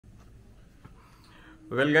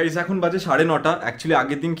Well guys, এখন বাজে 9:30। Actually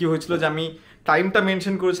আগের দিন কি হয়েছিল যে আমি টাইমটা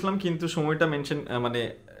মেনশন করেছিলাম কিন্তু সময়টা মেনশন মানে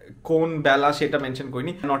কোন বেলা সেটা মেনশন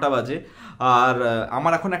করিনি। 9টা বাজে। আর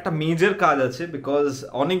আমার এখন একটা মেজর কাজ আছে বিকজ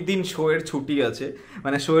অনেক দিন শো এর ছুটি আছে,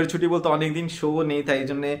 মানে শো এর ছুটি বলতে অনেক দিন শো নেই, তাই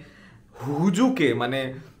জন্যে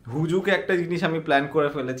হুজুকে একটা জিনিস আমি প্ল্যান করে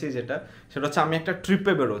ফেলেছি, সেটা হচ্ছে আমি একটা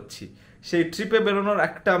ট্রিপে বেরোচ্ছি। সেই ট্রিপে বেরোনোর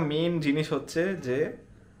একটা মেন জিনিস হচ্ছে যে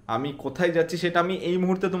আমি কোথায় যাচ্ছি সেটা আমি এই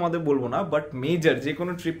মুহূর্তে তোমাদের বলবো না, বাট মেজর যে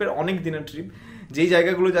কোনো ট্রিপের অনেক দিনের ট্রিপ যেই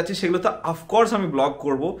জায়গাগুলো যাচ্ছি সেগুলো তো অফকোর্স আমি ব্লগ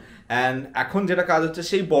করবো। অ্যান্ড এখন যেটা কাজ হচ্ছে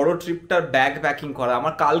সেই বড় ট্রিপটার ব্যাগ প্যাকিং করা।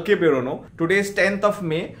 আমার কালকে বেরোনো, today is 10th of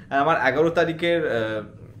May, আমার 11 তারিখের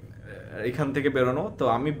এখান থেকে বেরোনো। তো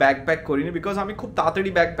আমি ব্যাগ প্যাক করিনি বিকজ আমি খুব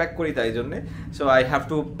তাড়াতাড়ি ব্যাগ প্যাক করি, তাই জন্যে। So I have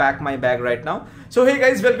to pack my bag right now. So hey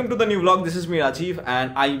guys, welcome to the new blog. This is me Rajib and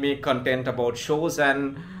I make content about shows and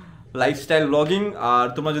lifestyle blogging. আর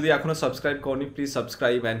তোমরা যদি এখনো subscribe করনি, please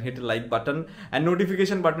subscribe and hit like button and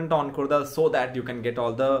notification বাটনটা on করে দাও so that you can get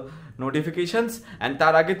all the notifications. And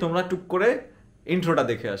তার আগে তোমরা টুক করে ইন্ট্রোটা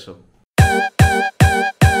দেখে আসো।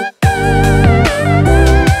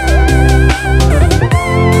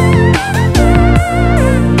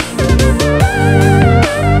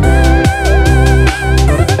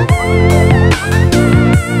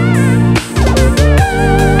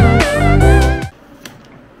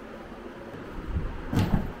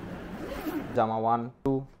 জামা 1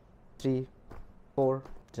 2 3 4,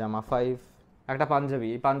 জামা 5, একটা পাঞ্জাবি।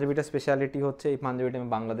 এই পাঞ্জাবিটা স্পেশালিটি হচ্ছে এই পাঞ্জাবিটা আমি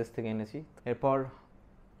বাংলাদেশ থেকে এনেছি। এরপর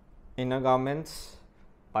ইনার গার্মেন্টস,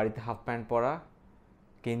 বাড়িতে হাফ প্যান্ট পরা,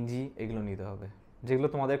 গেঞ্জি, এগুলো নিতে হবে, যেগুলো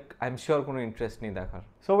তোমাদের আই এম শিওর কোনো ইন্টারেস্ট নেই দেখার।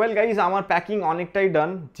 সো ওয়েল গাইজ, আমার প্যাকিং অনেকটাই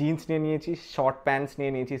ডান। জিন্স নিয়ে নিয়েছি, শর্ট প্যান্টস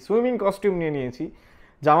নিয়ে নিয়েছি, সুইমিং কস্টিউম নিয়ে নিয়েছি,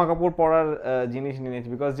 জামা কাপড় পরার জিনিস নিয়ে নিয়েছি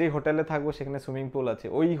বিকজ যেই হোটেলে থাকবো সেখানে সুইমিং পুল আছে।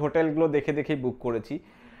 ওই হোটেলগুলো দেখে দেখেই বুক করেছি।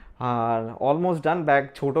 আর অলমোস্ট ডান। ব্যাগ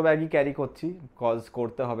ছোটো ব্যাগই ক্যারি করছি কজ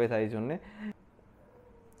করতে হবে, তাই জন্যে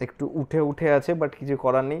একটু উঠে আছে, বাট কিছু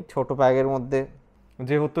করার নেই। ছোটো ব্যাগের মধ্যে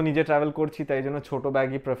যেহেতু নিজে ট্রাভেল করছি তাই জন্য ছোটো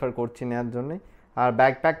ব্যাগই প্রেফার করছি নেওয়ার জন্যে। আর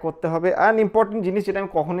ব্যাগ প্যাক করতে হবে। আর ইম্পর্টেন্ট জিনিস যেটা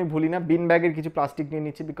আমি কখনোই ভুলি না, বিন ব্যাগের কিছু প্লাস্টিক নিয়ে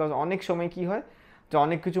নিচ্ছি বিকজ অনেক সময় কি হয় যে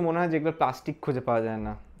অনেক কিছু মনে হয় যেগুলো প্লাস্টিক খুঁজে পাওয়া যায়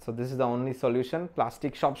না। So this is the only solution,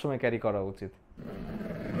 plastic সবসময় ক্যারি করা উচিত।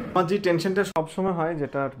 আমার যে টেনশনটা সবসময় হয়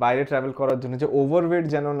যেটা বাইরে ট্রাভেল করার জন্য, যে ওভারওয়েট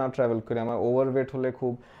যেন না ট্রাভেল করি। আমার ওভারওয়েট হলে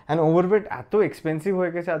খুব, অ্যান্ড ওভারওয়েট এত এক্সপেন্সিভ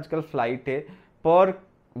হয়ে গেছে আজকাল ফ্লাইটে। পার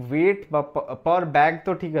ওয়েট বা পার ব্যাগ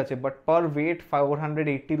তো ঠিক আছে, but per wait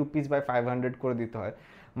 480 rupees by 500 করে দিতে হয়।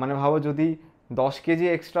 মানে ভাবো যদি 10 কেজি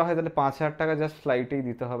এক্সট্রা হয় তাহলে 5,000 টাকা জাস্ট ফ্লাইটেই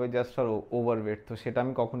দিতে হবে জাস্ট ফর ওভারওয়েট। তো সেটা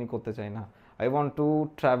আমি কখনই করতে চাই না। I want to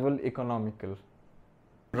travel economical.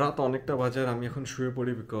 রাত অনেকটা বাজে আর আমি এখন শুয়ে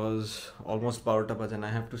পড়ি বিকজ অলমোস্ট 12টা বাজে।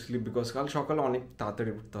 I have to sleep because কাল সকালে অনেক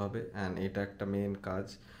তাড়াতাড়ি উঠতে হবে অ্যান্ড এটা একটা মেন কাজ।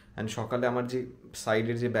 অ্যান্ড সকালে আমার যে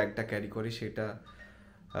সাইডের যে ব্যাগটা ক্যারি করি সেটা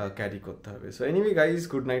ক্যারি করতে হবে। So anyway guys,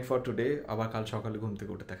 good night for today. আবার কাল সকালে ঘুম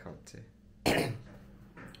থেকে উঠে দেখা হচ্ছে।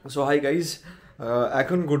 সো হাই গাইজ,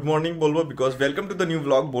 এখন গুড মর্নিং বলবো because welcome to the new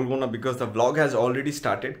blog বলবো না because the blog has already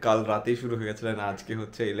started. কাল রাতেই শুরু হয়ে গেছিলেন, আজকে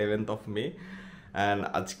হচ্ছে 11th of May অ্যান্ড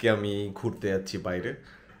আজকে আমি ঘুরতে যাচ্ছি বাইরে।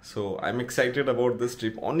 So I am excited about this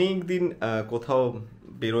trip. অনেক দিন কোথাও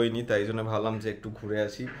বেরোয়নি, তাই জন্য ভাবলাম যে একটু ঘুরে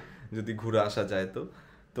আসি, যদি ঘুরে আসা যায়।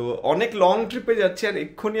 তো অনেক লং ট্রিপে যাচ্ছি আর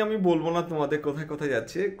এক্ষুনি আমি বলবো না তোমাদের কোথায় কোথায়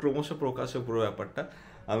যাচ্ছে, ক্রমশ প্রকাশ্য পুরো ব্যাপারটা।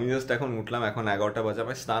 আমি জাস্ট এখন উঠলাম, এখন 11টা বাজে,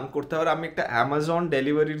 আমায় স্নান করতে হবে। আমি একটা অ্যামাজন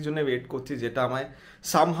ডেলিভারির জন্য ওয়েট করছি যেটা আমায়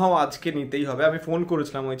সামহাও আজকে নিতেই হবে। আমি ফোন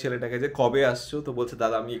করেছিলাম ওই ছেলেটাকে যে কবে আসছো, তো বলছে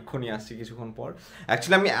দাদা আমি এক্ষুনি আসছি কিছুক্ষণ পর।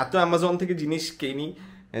 অ্যাকচুয়ালি আমি এত অ্যামাজন থেকে জিনিস কিনি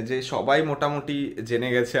যে সবাই মোটামুটি জেনে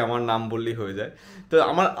গেছে, আমার নাম বললেই হয়ে যায়। তো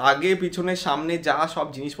আমার আগে পিছনে সামনে যা সব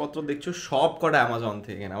জিনিসপত্র দেখছো সব কটা অ্যামাজন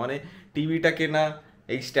থেকে কেনা, মানে টিভিটা কেনা,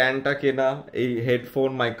 এই স্ট্যান্ডটা কেনা, এই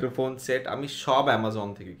হেডফোন মাইক্রোফোন সেট, আমি সব অ্যামাজন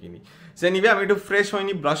থেকে কিনি। সে নিবে, আমি একটু ফ্রেশ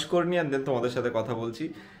হয়নি, ব্রাশ করে নিই, দেন তোমাদের সাথে কথা বলছি।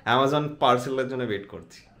 অ্যামাজন পার্সেলের জন্য ওয়েট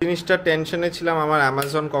করছি। জিনিসটা টেনশনে ছিলাম আমার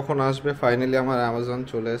অ্যামাজন কখন আসবে। ফাইনালি আমার অ্যামাজন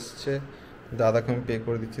চলে এসছে। দাদাকে আমি পে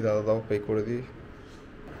করে দিচ্ছি, দাও পে করে দিই।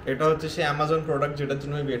 এটা হচ্ছে সেই অ্যামাজন প্রোডাক্ট যেটার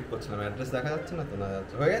জন্য আমি ওয়েট করছিলাম। অ্যাড্রেস দেখা যাচ্ছে না তো? না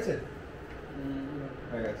যাচ্ছে। হয়ে গেছে,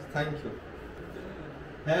 হয়ে গেছে। Thank you.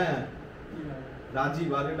 হ্যাঁ, রাজীব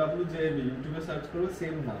RawJib ইউটিউবে সার্চ করবে,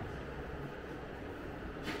 সেম না।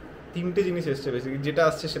 3টে জিনিস এসছে বেসিক্যালি, যেটা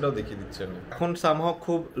আসছে সেটাও দেখিয়ে দিচ্ছি আমি। এখন সামহাও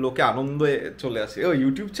খুব লোকে আনন্দে চলে আসে, ও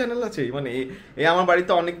ইউটিউব চ্যানেল আছে, মানে এ আমার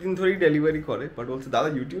বাড়িতে অনেকদিন ধরেই ডেলিভারি করে, বাট বলছে দাদা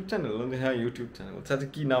ইউটিউব চ্যানেল? হ্যাঁ ইউটিউব চ্যানেল। বলছে আচ্ছা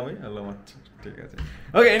কী নামে? আল্লাহ, আচ্ছা ঠিক আছে।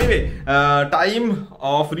 ওকে, এনিওয়ে, টাইম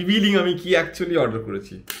অফ রিভিলিং আমি কি অ্যাকচুয়ালি অর্ডার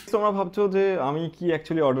করেছি। তোমরা ভাবছো যে আমি কি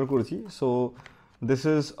অ্যাকচুয়ালি অর্ডার করেছি। So this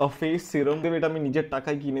is a face serum. এটা আমি নিজের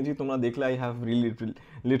টাকায় কিনেছি, তোমরা দেখলে আই হ্যাভ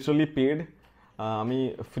লিটারালি পেড। আমি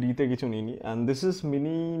ফ্রিতে কিছু নিইনি। অ্যান্ড দিস ইজ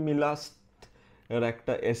মিনিমিলাস্ট এর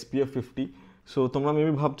একটা SPF 50। সো তোমরা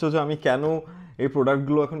মেবি ভাবছো যে আমি কেন এই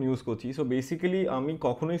প্রোডাক্টগুলো এখন ইউজ করছি। সো বেসিক্যালি আমি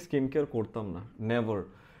কখনোই স্কিন কেয়ার করতাম না, নেভার।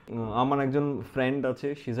 আমার একজন ফ্রেন্ড আছে,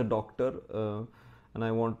 she is a doctor, and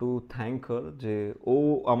I want to thank হার, যে ও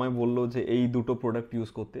আমায় বললো যে এই দুটো প্রোডাক্ট ইউজ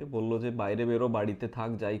করতে, বললো যে বাইরে বেরো, বাড়িতে থাক,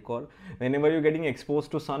 যাই কর, whenever you getting exposed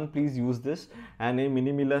to sun please use this। And এই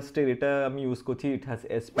মিনিমিলাস্টের এটা আমি ইউজ করছি। It has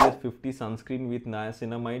SPF 50 sunscreen with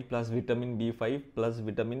niacinamide plus vitamin B5 plus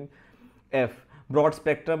vitamin F, broad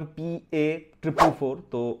spectrum PA 444।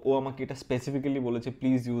 তো ও আমাকে এটা স্পেসিফিক্যালি বলেছে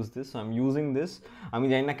please use this. So I am using this. আমি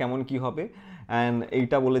জানি না কেমন কী হবে, অ্যান্ড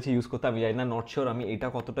এইটা বলেছে ইউজ করতে। আমি জানি না, নট শিওর আমি এটা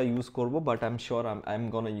কতটা ইউজ করবো, but I am sure I am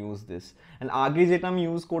গনা use this. And আগে যেটা আমি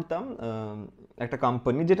ইউজ করতাম, একটা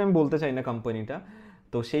কোম্পানি, যেটা আমি বলতে চাই না কোম্পানিটা,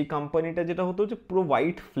 তো সেই কোম্পানিটা যেটা হতো যে পুরো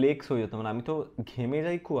হোয়াইট ফ্লেক্স হয়ে যেত। মানে আমি তো ঘেমে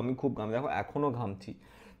যাই খুব, আমি খুব ঘামি, দেখো এখনও ঘামছি,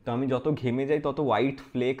 তো আমি যত ঘেমে যাই তত হোয়াইট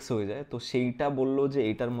ফ্লেক্স হয়ে যায়। তো সেইটা বললো যে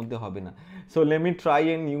এইটার মধ্যে হবে না। So let me try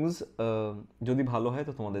and use, যদি ভালো হয়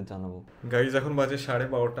তো তোমাদের জানাবো। গাইজ এখন বাজে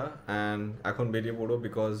 12:30 অ্যান্ড এখন বেরিয়ে পড়ো,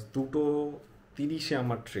 বিকজ 2:30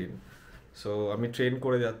 আমার ট্রেন। সো আমি ট্রেন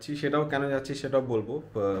করে যাচ্ছি, সেটাও কেন যাচ্ছি সেটাও বলবো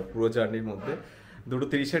পুরো জার্নির মধ্যে।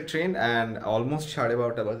 2:30 ট্রেন অ্যান্ড অলমোস্ট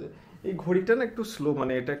 12:30 বাজে। এই ঘড়িটা না একটু স্লো,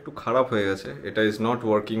 মানে এটা একটু খারাপ হয়ে গেছে, এটা ইজ নট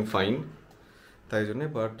ওয়ার্কিং ফাইন, তাই জন্যে।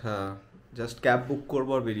 বাট জাস্ট ক্যাব বুক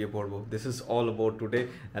করবো আর বেরিয়ে পড়বো। This is all about today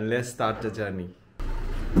and let's start the journey.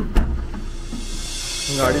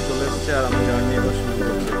 গাড়ি চলে এসেছে আর আমি জার্নি এবার শুরু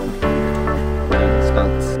করছি।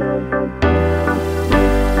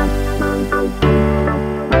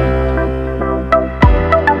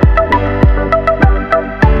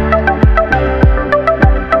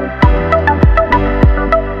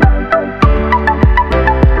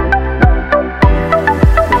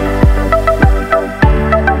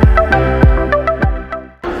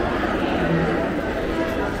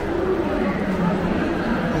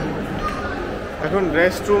 এখন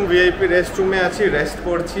রেস্টরুম, ভিআইপি রেস্টরুমে আছি, রেস্ট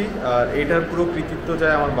করছি। আর এটার পুরো কৃতিত্ব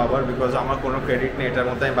যায় আমার বাবার, বিকজ আমার কোনো ক্রেডিট নেই এটার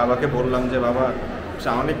মধ্যে। আমি বাবাকে বললাম যে বাবা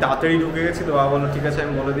অনেক তাড়াতাড়ি ঢুকে গেছি, তো বাবা বললো ঠিক আছে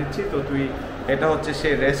আমি বলে দিচ্ছি। তো তুই, এটা হচ্ছে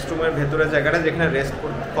সেই রেস্টরুমের ভেতরে জায়গাটা যেখানে রেস্ট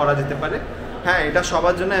করা যেতে পারে। হ্যাঁ, এটা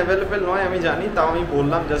সবার জন্য অ্যাভেলেবেল নয় আমি জানি, তাও আমি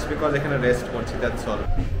বললাম জাস্ট বিকজ এখানে রেস্ট করছি, that's all.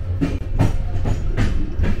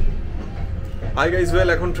 Hi guys, well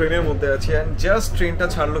এখন ট্রেনের মধ্যে আছি অ্যান্ড জাস্ট ট্রেনটা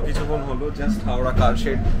ছাড়লো কিছুক্ষণ হলো, জাস্ট হাওড়া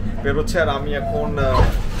কারশেড বেরোচ্ছে আর আমি এখন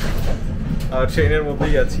ট্রেনের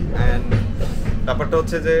মধ্যেই আছি। অ্যান্ড ব্যাপারটা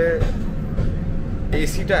হচ্ছে যে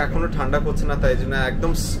এসিটা এখনও ঠান্ডা করছে না, তাই জন্য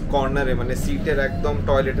একদম কর্নারে, মানে সিটের একদম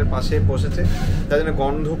টয়লেটের পাশে বসেছে, তাই জন্য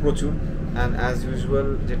গন্ধ প্রচুর। অ্যান্ড অ্যাজ ইউজুয়াল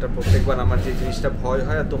যেটা প্রত্যেকবার আমার যে জিনিসটা ভয়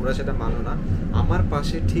হয় আর তোমরা সেটা মানো না, আমার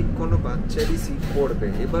পাশে ঠিক কোনো বাচ্চারই সিট পড়বে।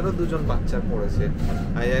 এবারও দুজন বাচ্চা পড়েছে,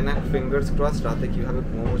 আই জানি না, ফিঙ্গার্স ক্রস, রাতে কীভাবে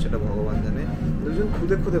ঘুমাবো সেটা ভগবান জানে। দুজন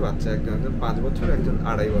খুদে খুদে বাচ্চা, একজন 5 বছর, একজন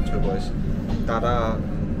 2.5 বছর বয়স, তারা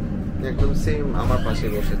একদম সেম আমার পাশে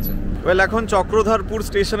বসেছে। ওয়েল এখন চক্রধরপুর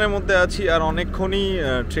স্টেশনের মধ্যে আছি আর অনেকক্ষণই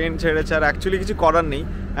ট্রেন ছেড়েছে আর অ্যাকচুয়ালি কিছু করার নেই।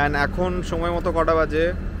 অ্যান্ড এখন সময় মতো কটা বাজে,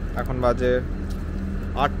 এখন বাজে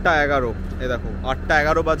 8:11। এ দেখো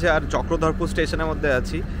 8:11 বাজে আর চক্রধরপুর স্টেশনের মধ্যে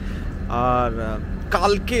আছি। আর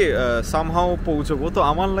কালকে সামহাও পৌঁছবো। তো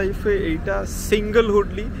আমার লাইফে এইটা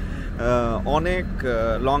সিঙ্গলহুডলি অনেক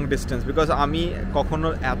লং ডিস্টেন্স, বিকজ আমি কখনো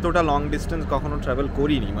এতটা লং ডিস্টেন্স কখনো ট্রাভেল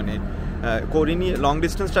করিনি, মানে লং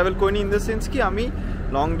ডিস্টেন্স ট্রাভেল করিনি ইন দ্য সেন্স কি আমি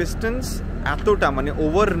লং ডিস্টেন্স এতটা মানে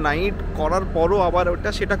ওভারনাইট করার পরও আবার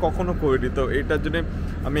সেটা কখনো করিনি। তো এটার জন্য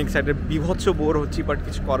আমি এক্সাইটেড, বিভৎস বোর হচ্ছি, বাট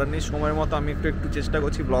কিছু করার নেই। সময়ের মতো আমি একটু চেষ্টা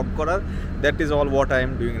করছি ব্লগ করার। That is all what I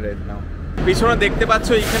am doing right now. পিছনে দেখতে পাচ্ছ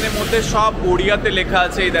এইখানের মধ্যে সব ওড়িয়াতে লেখা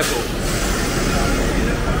আছে, এই দেখো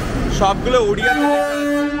সবগুলো ওড়িয়াতে লেখা আছে।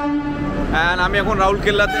 অ্যান্ড আমি এখন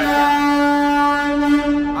রাউরকেল্লাতে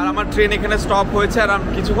আর আমার ট্রেন এখানে স্টপ হয়েছে আর আমি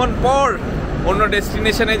কিছুক্ষণ পর অন্য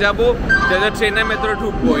ডেস্টিনেশনে যাব, যা ট্রেনের ভেতরে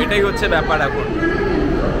ঢুকবো, এটাই হচ্ছে ব্যাপার এখন।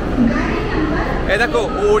 এই দেখো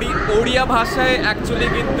ওড়িয়া ভাষায় অ্যাকচুয়ালি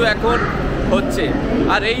কিন্তু এখন হচ্ছে।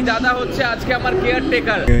 আর এই দাদা হচ্ছে আজকে আমার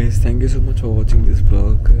caretaker. Guys, thank you so much for watching this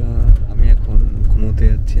blog. আমি এখন ঘুমোতে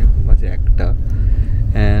যাচ্ছি, এখন বাজে 1টা।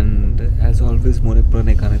 অ্যান্ড অ্যাজ অলওয়েজ মনে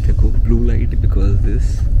প্রাণে কানে থেকো, ব্লু লাইট বিকজ দিস।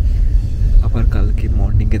 আবার কালকে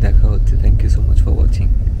মর্নিংয়ে দেখা হচ্ছে। Thank you so much for watching.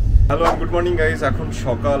 Hello, good morning guys. এখন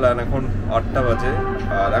সকাল আর এখন 8টা বাজে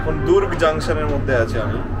আর এখন দুর্গ জাংশনের মধ্যে আছি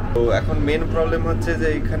আমি। তো এখন মেন প্রবলেম হচ্ছে যে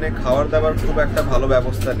এখানে খাওয়ার দাবার খুব একটা ভালো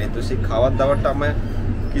ব্যবস্থা নেই। তো সেই খাওয়ার দাবারটা আমায়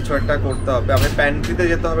কিছু একটা করতে হবে। আমি প্যান্ট্রিতে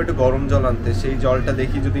যেতে হবে একটু গরম জল আনতে, সেই জলটা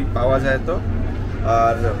দেখি যদি পাওয়া যায় তো।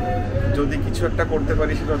 আর যদি কিছু একটা করতে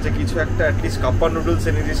পারি সেটা হচ্ছে কিছু একটা অ্যাটলিস্ট কাপ্পা নুডলস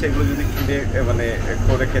এনেছি, সেগুলো যদি কিনে মানে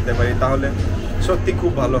করে খেতে পারি তাহলে সত্যি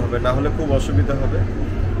খুব ভালো হবে, না হলে খুব অসুবিধা হবে।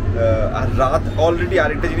 আর রাত অলরেডি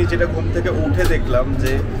আরেকটা জিনিস যেটা ঘুম থেকে উঠে দেখলাম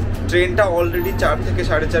যে ট্রেনটা অলরেডি 4 থেকে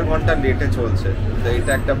 4.5 ঘন্টা লেটে চলছে, তো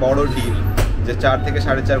এটা একটা বড় ডিল যে 4 থেকে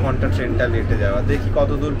 4.5 ঘন্টা ট্রেনটা লেটে যাওয়া। দেখি কত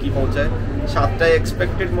দূর কি পৌঁছায়। 7টায়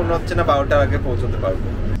এক্সপেক্টেড মনে হচ্ছে না, 12টার আগে পৌঁছতে পারবো।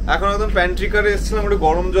 এখন একদম প্যান্ট্রি কারে এসেছিলাম একটু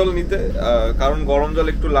গরম জল নিতে, কারণ গরম জল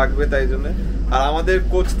একটু লাগবে তাই জন্য। আর আমাদের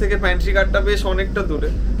কোচ থেকে প্যান্ট্রি কারটা বেশ অনেকটা দূরে,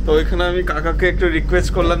 তো এখানে আমি কাকাকে একটু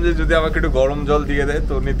রিকোয়েস্ট করলাম যে যদি আমাকে একটু গরম জল দিয়ে দেয়,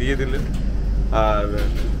 তো উনি দিয়ে দিলেন। আর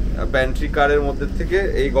প্যান্ট্রি কারের মধ্যে থেকে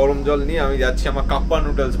এই গরম জল নিয়ে আমি যাচ্ছি আমার কাপ্পা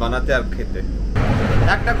নুডলস বানাতে আর খেতে।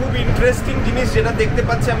 একটা খুব ইন্টারেস্টিং জিনিস যেটা দেখতে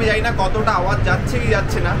পাচ্ছি, আমি জানি না কতটা আওয়াজ যাচ্ছে কি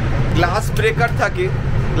যাচ্ছে না, গ্লাস ব্রেকার থাকে,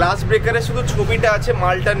 গ্লাস ব্রেকারে শুধু ছবিটা আছে,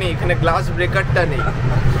 মালটা নেই, এখানে গ্লাস ব্রেকারটা নেই।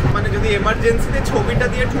 মানে যদি এমার্জেন্সিতে ছবিটা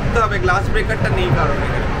দিয়ে ঠুকতে হবে, গ্লাস ব্রেকারটা নেই কারণ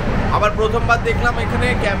এখানে। আবার প্রথমবার দেখলাম এখানে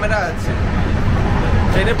ক্যামেরা আছে,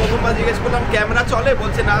 ট্রেনে প্রথমবার জিজ্ঞেস করলাম ক্যামেরা চলে,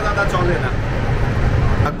 বলছে না দাদা চলে না।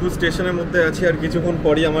 আকু স্টেশনের মধ্যে আছি, আর কিছুক্ষণ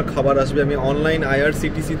পরই আমার খাবার আসবে। আমি অনলাইন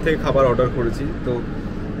IRCTC থেকে খাবার অর্ডার করেছি, তো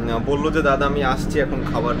বললো যে দাদা আমি আসছি এখন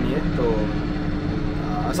খাবার নিয়ে। তো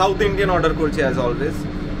সাউথ ইন্ডিয়ান অর্ডার করেছি অ্যাজ অলওয়েজ,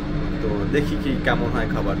 তো দেখি কি কেমন হয়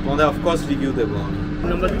খাবার, তোমাদের অফকোর্স রিভিউ দেবো আমি।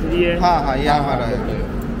 नंबर 3 है। हाँ हाँ, ये हमारा है।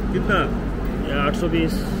 कितना?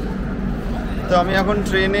 820। তো আমি এখন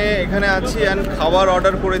ট্রেনে এখানে আছি অ্যান্ড খাবার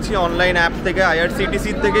অর্ডার করেছি অনলাইন অ্যাপ থেকে, IRCTC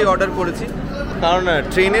থেকেই অর্ডার করেছি, কারণ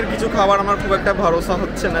ট্রেনের কিছু খাবার আমার খুব একটা ভরসা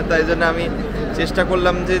হচ্ছে না, তাই জন্য আমি চেষ্টা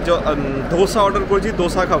করলাম যে ধোসা অর্ডার করেছি,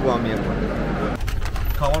 ধোসা খাবো আমি এখন।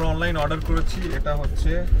 খাবার অনলাইন অর্ডার করেছি, এটা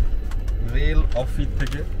হচ্ছে রেল অফিস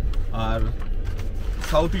থেকে। আর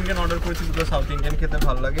সাউথ ইন্ডিয়ান অর্ডার করেছি, দুটো সাউথ ইন্ডিয়ান খেতে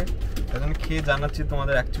ভালো লাগে, তাই জন্য খেয়ে জানাচ্ছি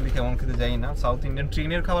তোমাদের অ্যাকচুয়ালি কেমন খেতে যাই না। সাউথ ইন্ডিয়ান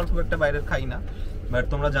ট্রেনের খাবার খুব একটা বাইরের খাই না, বাট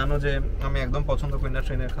তোমরা জানো যে আমি একদম পছন্দ করি না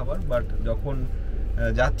ট্রেনের খাবার, বাট যখন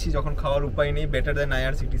যাচ্ছি, যখন খাওয়ার উপায় নেই, বেটার দেন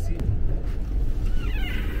IRCTC।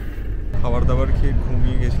 খাবার দাবার খেয়ে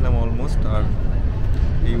ঘুমিয়ে গেছিলাম অলমোস্ট, আর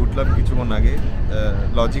এই উঠলাম কিছুক্ষণ আগে।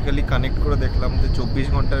 লজিক্যালি কানেক্ট করে দেখলাম যে 24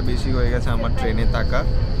 ঘন্টার বেশি হয়ে গেছে আমার ট্রেনে থাকা,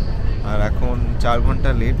 আর এখন 4 ঘন্টা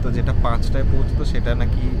লেট। তো যেটা 5টায় পৌঁছতো সেটা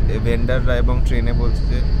নাকি ভেন্ডাররা এবং ট্রেনে বলছে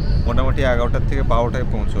যে মোটামুটি 11টার থেকে 12টায়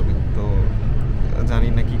পৌঁছবে। তো জানি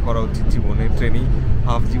না কি করা উচিত জীবনে, ট্রেনেই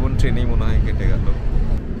হাফ জীবন ট্রেনেই মনে হয় কেটে গেল।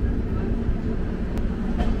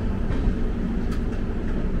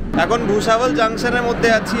 এখন ভুসাবল জাংশনের মধ্যে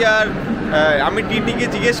আছি, আর আমি টিটিকে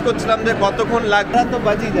জিজ্ঞেস করছিলাম যে কতক্ষণ লাগবে, তো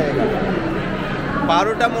বাজি যায়গা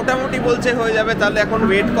 12টা মোটামুটি বলছে হয়ে যাবে। তাহলে এখন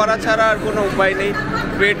ওয়েট করা ছাড়া আর কোনো উপায় নেই,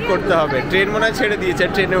 ওয়েট করতে হবে। ট্রেন মনে হয় ছেড়ে দিয়েছে,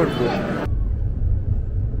 ট্রেনে উঠবো।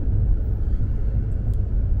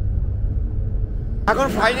 এখন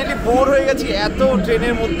ফাইনালি বোর হয়ে গেছি এত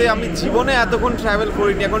ট্রেনের মধ্যে, আমি জীবনে এতক্ষণ ট্রাভেল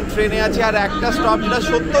করিনি। এখন ট্রেনে আছি, আর একটা স্টপ যেটা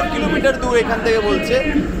 70 কিলোমিটার দূর এখান থেকে বলছে।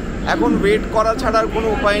 এখন ওয়েট করা ছাড়া আর কোনো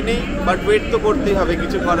উপায় নেই, বাট ওয়েট তো করতেই হবে,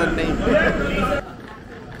 কিছু করার নেই।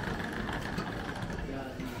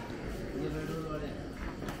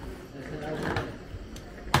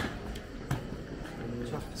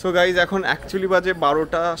 সো গাইজ এখন অ্যাকচুয়ালি বাজে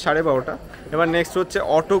 12টা, 12:30। এবার নেক্সট হচ্ছে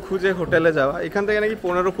অটো খুঁজে হোটেলে যাওয়া। এখান থেকে নাকি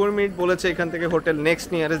 15 মিনিট বলেছে এখান থেকে হোটেল, নেক্সট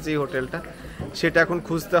নিয়ারেস্ট যে হোটেলটা সেটা এখন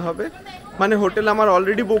খুঁজতে হবে। মানে হোটেল আমার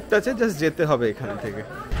অলরেডি বুকড আছে, জাস্ট যেতে হবে এখান থেকে।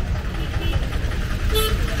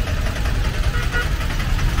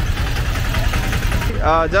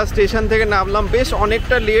 জাস্ট স্টেশন থেকে নামলাম, বেশ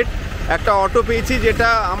অনেকটা লেট। একটা অটো পেয়েছি যেটা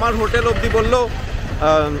আমার হোটেল অবধি বললো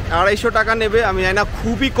 250 টাকা নেবে। আমি জানি না,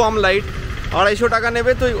 খুবই কম লাইট, 250 টাকা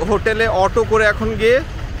নেবে। তো হোটেলে অটো করে এখন গিয়ে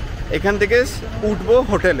এখান থেকে উঠবো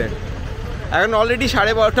হোটেলে। এখন অলরেডি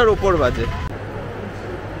 12:30টার ওপর বাজে,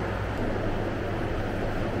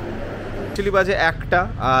 অ্যাকচুয়ালি বাজে 1টা।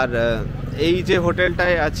 আর এই যে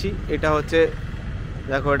হোটেলটায় আছি এটা হচ্ছে,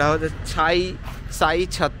 দেখো এটা হচ্ছে সাই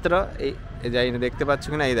ছাত্রা, যাই না দেখতে পাচ্ছ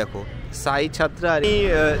কিনা, এই দেখো সাই ছাত্রা। আর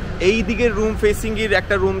এই দিকের রুম ফেসিংয়ের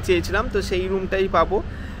একটা রুম চেয়েছিলাম, তো সেই রুমটাই পাবো।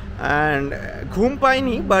 অ্যান্ড ঘুম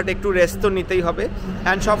পাইনি, বাট একটু রেস্ট তো নিতেই হবে।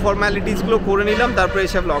 অ্যান্ড সব ফর্ম্যালিটিসগুলো করে নিলাম, তারপরে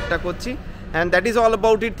এসব ব্লগটা করছি। And that is all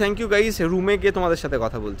about it. Thank you guys. রুমে গিয়ে তোমাদের সাথে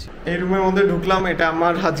কথা বলছি। এই রুমের মধ্যে ঢুকলাম, এটা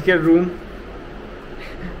আমার আজকের রুম।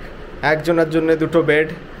 একজনের জন্য 2টো bed,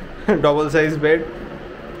 double size bed.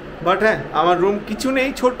 But হ্যাঁ, আমার রুম কিছু নেই,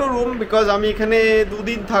 ছোট রুম, বিকজ আমি এখানে 2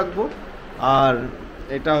 দিন থাকবো। আর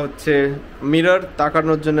এটা হচ্ছে মিরর,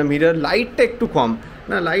 তাকানোর জন্য মিরর। লাইটটা একটু কম,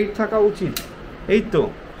 না লাইট থাকা উচিত। এই তো,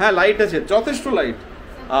 হ্যাঁ লাইট আছে, যথেষ্ট লাইট।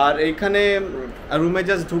 আর এইখানে রুমে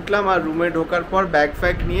জাস্ট ঢুকলাম, আর রুমে ঢোকার পর ব্যাগ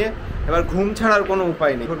ফ্যাগ নিয়ে এবার ঘুম ছাড়ার কোনো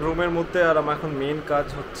উপায় নেই। এখন রুমের মধ্যে, আর আমার এখন মেন কাজ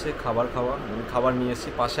হচ্ছে খাবার খাওয়া। আমি খাবার নিয়ে এসেছি,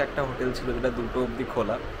 পাশে একটা হোটেল ছিল যেটা 2টো অবধি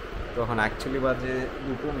খোলা। তো এখন অ্যাকচুয়ালি বাজে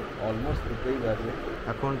 2টো, অলমোস্ট 2টোই বাজে।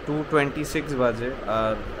 এখন 2:26 বাজে,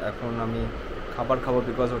 আর এখন আমি খাবার খাবো,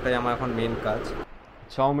 বিকজ ওটাই আমার এখন মেন কাজ।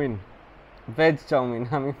 Chowmein, veg chowmein.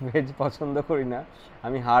 আমি ভেজ পছন্দ করি না,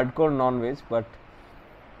 আমি হার্ডকোর নন ভেজ, বাট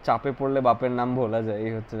চাপে পড়লে বাপের নাম ভোলা যায়,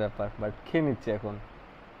 এই হচ্ছে ব্যাপার। বাট খেয়ে নিচ্ছি এখন,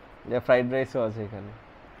 ফ্রাইড রাইসও আছে এখানে।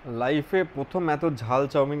 লাইফে প্রথম এত ঝাল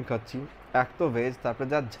চাউমিন খাচ্ছি, এক তো ভেজ, তারপরে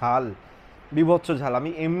যা ঝাল, বিভৎস ঝাল।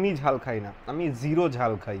 আমি এমনি ঝাল খাই না, আমি জিরো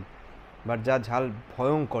ঝাল খাই, বাট যা ঝাল,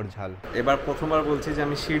 ভয়ঙ্কর ঝাল। এবার প্রথমবার বলছি যে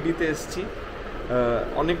আমি শিরডিতে এসেছি,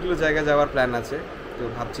 অনেকগুলো জায়গা যাওয়ার প্ল্যান আছে, তো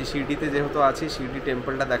ভাবছি শিরডিতে যেহেতু আছি শিরডি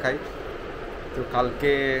টেম্পলটা দেখাই। তো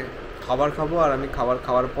কালকে খাবার খাবো, আর আমি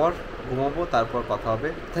খাওয়ার পর ঘুমাবো, তারপর কথা হবে।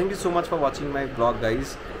 Thank you so much for watching my blog guys.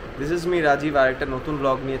 This is me Rajib, আর একটা নতুন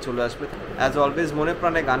ব্লগ নিয়ে চলে আসবে। অ্যাজ অলওয়েজ মনে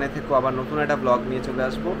প্রাণে গানে থেকো, আবার নতুন একটা ব্লগ নিয়ে চলে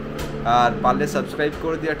আসবো। আর পারলে সাবস্ক্রাইব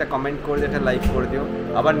করে দিও, একটা কমেন্ট করে দিও, একটা লাইক করে দিও।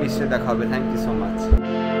 আবার নিশ্চয়ই দেখা হবে। Thank you so much.